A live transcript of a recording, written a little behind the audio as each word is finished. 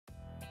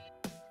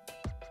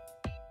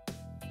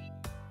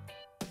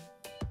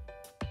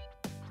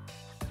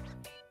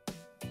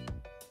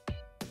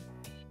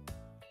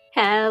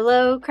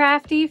Hello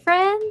crafty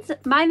friends,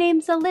 my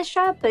name's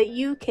Alicia, but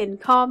you can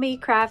call me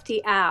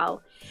Crafty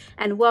Al,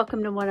 and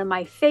welcome to one of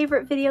my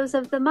favorite videos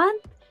of the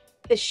month,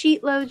 the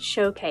SheetLoad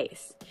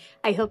Showcase.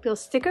 I hope you'll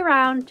stick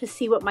around to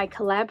see what my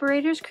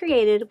collaborators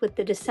created with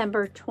the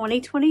December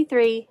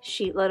 2023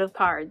 SheetLoad of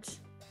Cards.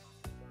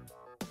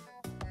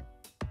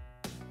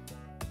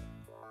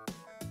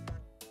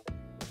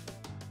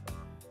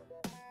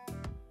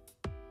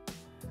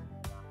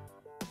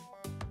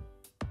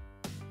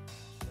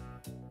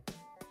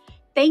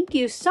 Thank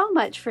you so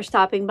much for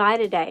stopping by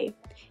today.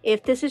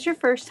 If this is your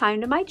first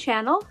time to my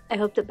channel, I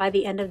hope that by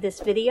the end of this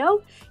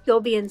video,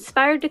 you'll be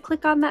inspired to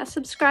click on that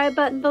subscribe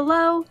button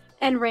below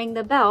and ring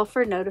the bell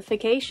for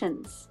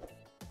notifications.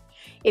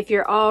 If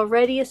you're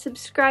already a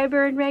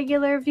subscriber and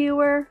regular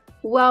viewer,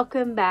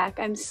 welcome back.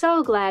 I'm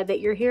so glad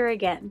that you're here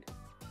again.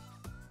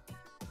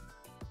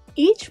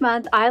 Each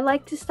month, I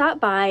like to stop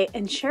by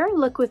and share a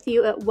look with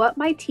you at what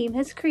my team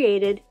has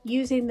created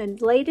using the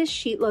latest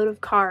SheetLoad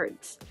of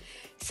Cards.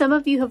 Some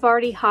of you have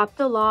already hopped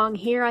along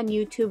here on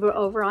YouTube or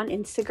over on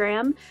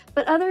Instagram,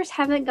 but others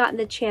haven't gotten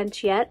the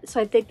chance yet,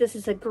 so I think this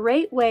is a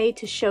great way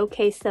to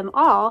showcase them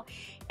all.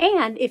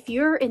 And if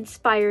you're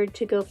inspired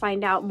to go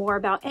find out more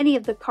about any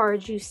of the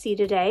cards you see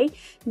today,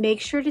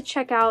 make sure to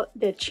check out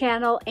the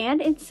channel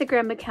and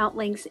Instagram account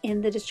links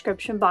in the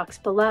description box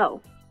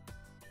below.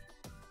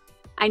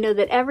 I know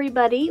that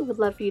everybody would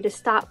love for you to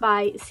stop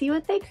by, see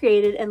what they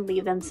created, and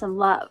leave them some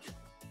love.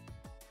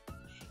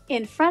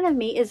 In front of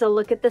me is a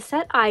look at the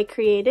set I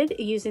created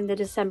using the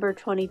December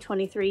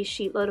 2023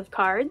 SheetLoad of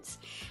Cards.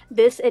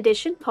 This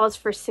edition calls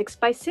for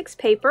 6x6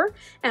 paper,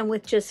 and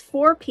with just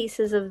 4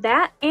 pieces of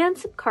that and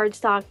some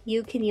cardstock,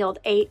 you can yield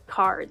 8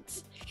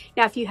 cards.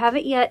 Now, if you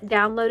haven't yet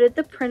downloaded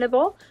the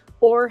printable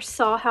or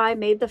saw how I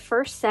made the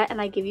first set and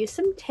I give you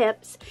some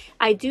tips,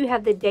 I do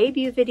have the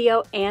debut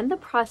video and the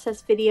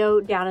process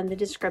video down in the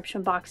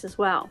description box as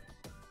well.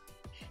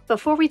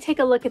 Before we take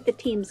a look at the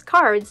team's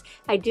cards,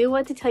 I do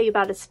want to tell you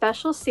about a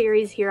special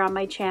series here on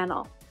my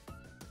channel.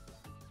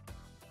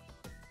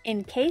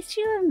 In case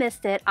you have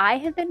missed it, I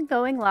have been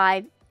going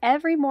live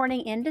every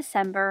morning in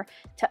December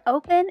to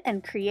open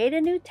and create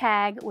a new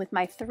tag with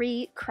my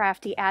 3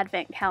 crafty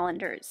advent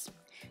calendars.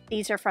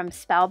 These are from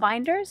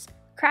Spellbinders,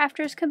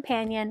 Crafter's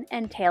Companion,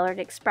 and Tailored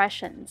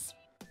Expressions.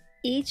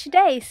 Each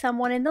day,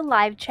 someone in the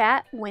live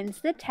chat wins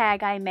the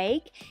tag I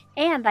make,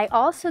 and I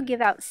also give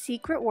out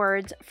secret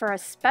words for a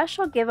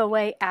special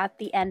giveaway at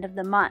the end of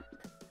the month.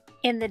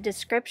 In the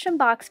description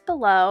box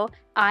below,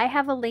 I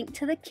have a link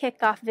to the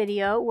kickoff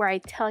video where I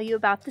tell you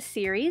about the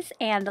series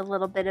and a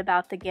little bit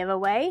about the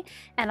giveaway,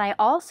 and I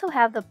also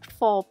have the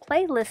full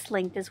playlist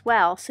linked as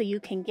well so you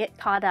can get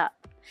caught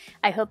up.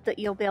 I hope that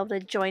you'll be able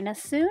to join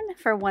us soon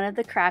for one of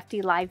the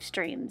crafty live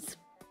streams.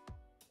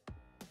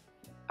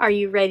 Are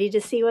you ready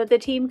to see what the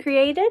team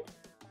created?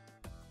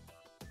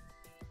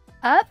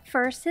 Up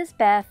first is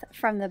Beth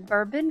from the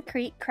Bourbon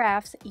Creek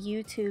Crafts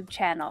YouTube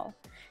channel.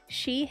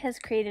 She has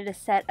created a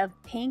set of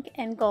pink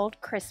and gold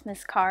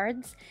Christmas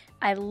cards.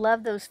 I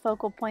love those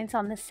focal points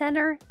on the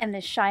center and the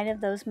shine of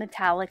those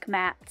metallic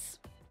mats.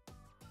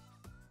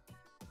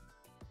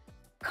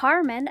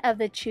 Carmen of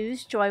the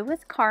Choose Joy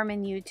with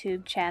Carmen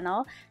YouTube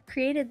channel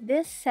created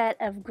this set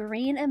of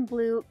green and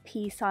blue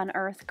Peace on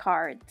Earth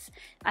cards.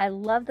 I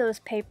love those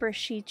papers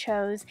she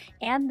chose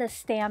and the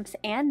stamps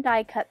and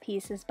die cut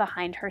pieces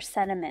behind her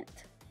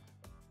sentiment.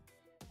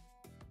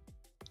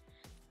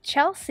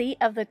 Chelsea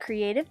of the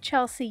Creative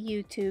Chelsea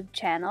YouTube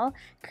channel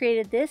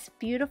created this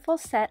beautiful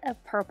set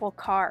of purple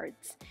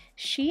cards.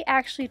 She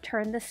actually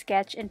turned the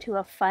sketch into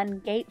a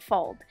fun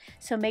gatefold,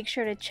 so make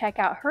sure to check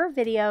out her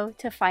video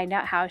to find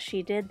out how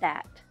she did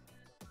that.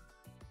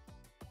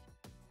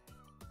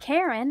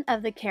 Karen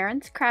of the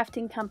Karen's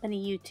Crafting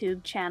Company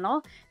YouTube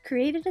channel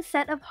created a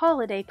set of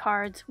holiday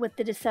cards with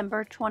the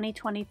December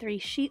 2023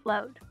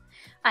 SheetLoad.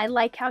 I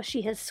like how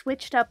she has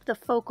switched up the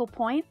focal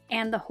point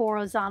and the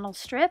horizontal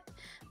strip,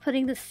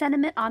 putting the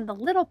sentiment on the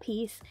little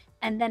piece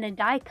and then a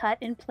die cut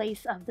in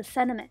place of the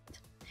sentiment.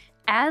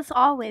 As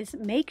always,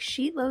 make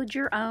SheetLoad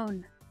your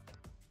own.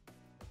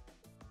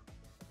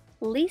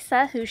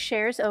 Lisa, who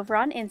shares over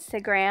on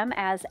Instagram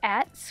as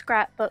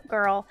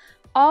 @scrapbookgirl,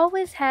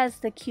 always has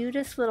the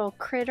cutest little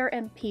critter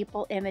and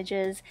people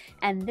images,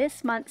 and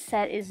this month's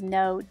set is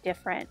no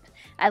different.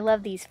 I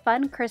love these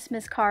fun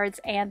Christmas cards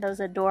and those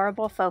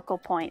adorable focal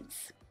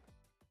points.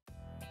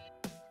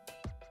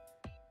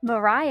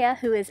 Mariah,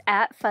 who is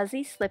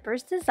 @Fuzzy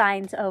Slippers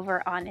Designs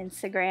over on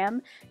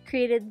Instagram,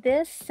 created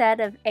this set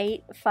of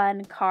 8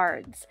 fun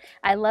cards.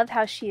 I love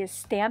how she is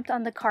stamped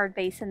on the card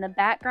base in the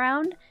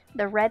background,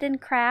 the red and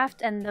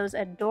craft, and those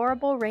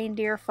adorable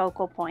reindeer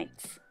focal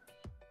points.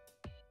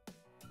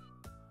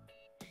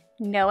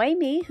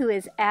 Noemi, who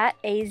is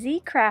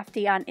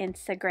 @AZCrafty on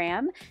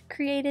Instagram,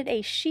 created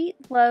a sheet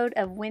load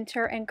of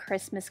winter and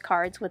Christmas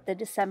cards with the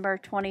December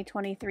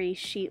 2023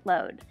 sheet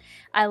load.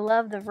 I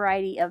love the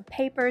variety of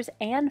papers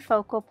and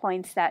focal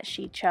points that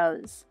she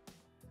chose.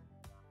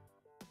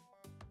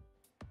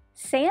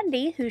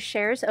 Sandy, who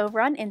shares over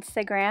on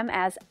Instagram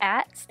as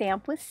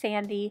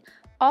 @StampWithSandy,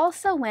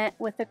 also went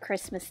with a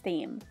Christmas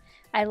theme.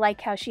 I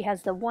like how she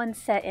has the one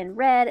set in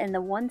red and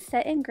the one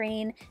set in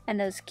green and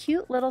those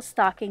cute little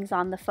stockings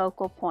on the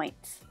focal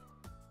points.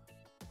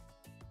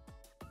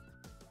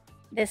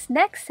 This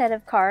next set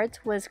of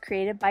cards was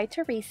created by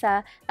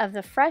Teresa of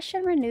the Fresh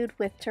and Renewed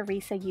with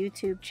Teresa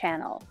YouTube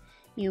channel.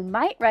 You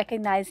might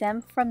recognize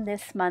them from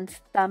this month's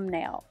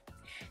thumbnail.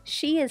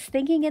 She is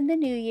thinking in the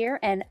new year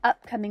and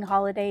upcoming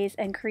holidays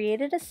and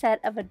created a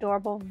set of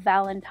adorable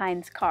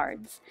Valentine's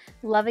cards,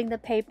 loving the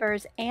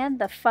papers and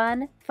the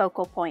fun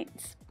focal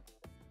points.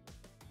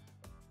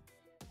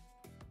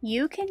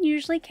 You can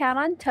usually count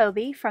on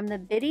Toby from the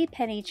Biddy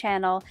Penny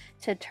channel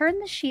to turn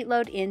the sheet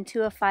load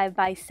into a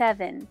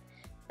 5x7,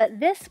 but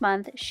this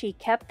month she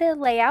kept the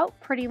layout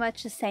pretty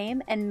much the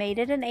same and made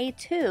it an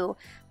A2,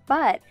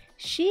 but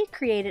she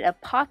created a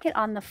pocket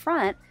on the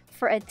front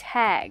for a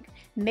tag.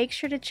 Make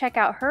sure to check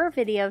out her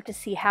video to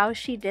see how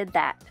she did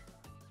that.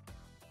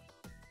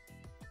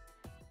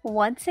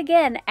 Once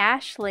again,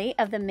 Ashley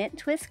of the Mint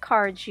Twist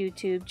Cards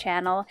YouTube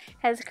channel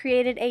has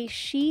created a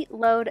sheet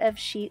load of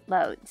sheet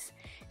loads.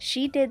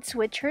 She did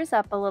switch hers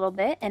up a little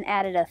bit and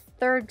added a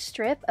third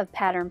strip of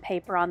pattern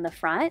paper on the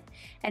front,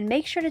 and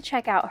make sure to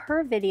check out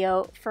her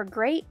video for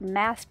great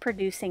mass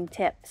producing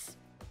tips.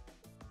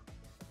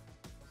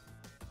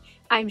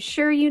 I'm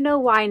sure you know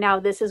why now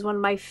this is one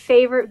of my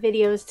favorite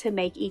videos to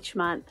make each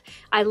month.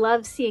 I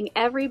love seeing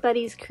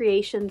everybody's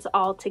creations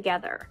all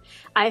together.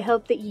 I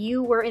hope that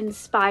you were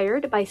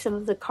inspired by some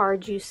of the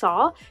cards you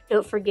saw.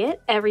 Don't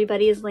forget,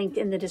 everybody is linked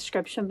in the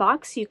description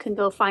box. You can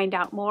go find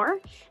out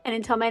more. And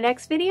until my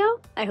next video,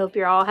 I hope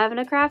you're all having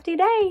a crafty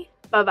day.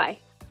 Bye-bye.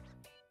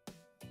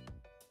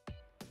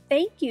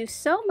 Thank you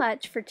so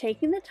much for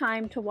taking the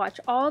time to watch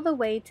all the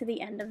way to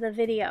the end of the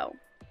video.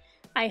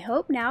 I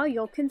hope now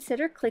you'll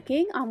consider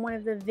clicking on one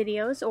of the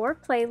videos or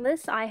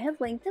playlists I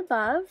have linked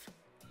above.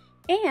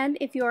 And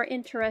if you are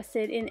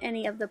interested in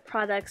any of the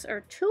products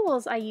or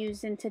tools I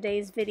used in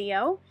today's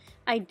video,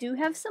 I do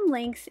have some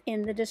links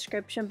in the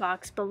description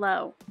box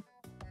below.